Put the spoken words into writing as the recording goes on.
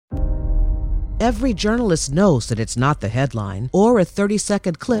every journalist knows that it's not the headline or a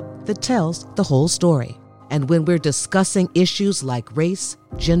 30-second clip that tells the whole story. And when we're discussing issues like race,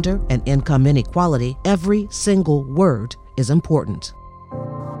 gender, and income inequality, every single word is important.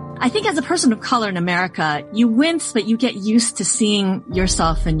 I think as a person of color in America, you wince, but you get used to seeing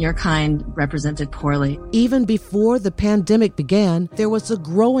yourself and your kind represented poorly. Even before the pandemic began, there was a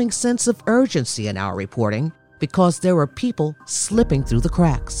growing sense of urgency in our reporting because there were people slipping through the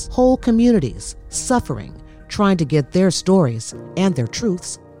cracks, whole communities suffering, trying to get their stories and their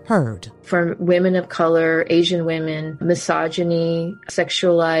truths heard. For women of color, Asian women, misogyny,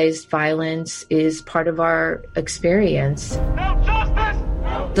 sexualized violence is part of our experience. No justice!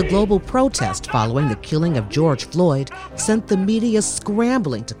 The global protest following the killing of George Floyd sent the media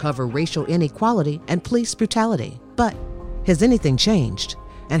scrambling to cover racial inequality and police brutality. But has anything changed?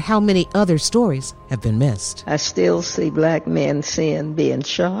 And how many other stories have been missed? I still see black men being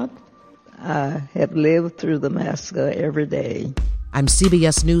shot. I have lived through the massacre every day. I'm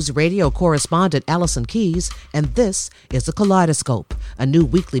CBS News radio correspondent Allison Keyes, and this is The Kaleidoscope, a new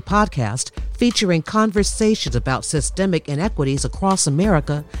weekly podcast featuring conversations about systemic inequities across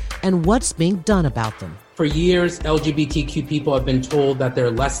America and what's being done about them. For years, LGBTQ people have been told that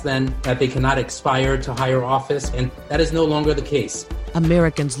they're less than, that they cannot aspire to higher office, and that is no longer the case.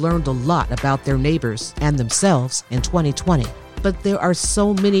 Americans learned a lot about their neighbors and themselves in 2020. But there are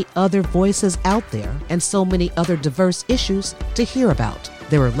so many other voices out there and so many other diverse issues to hear about.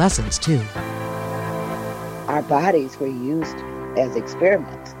 There are lessons, too. Our bodies were used as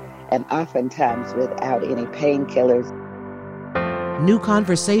experiments, and oftentimes without any painkillers. New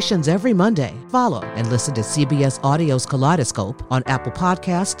conversations every Monday. Follow and listen to CBS Audio's Kaleidoscope on Apple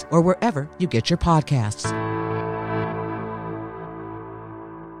Podcasts or wherever you get your podcasts.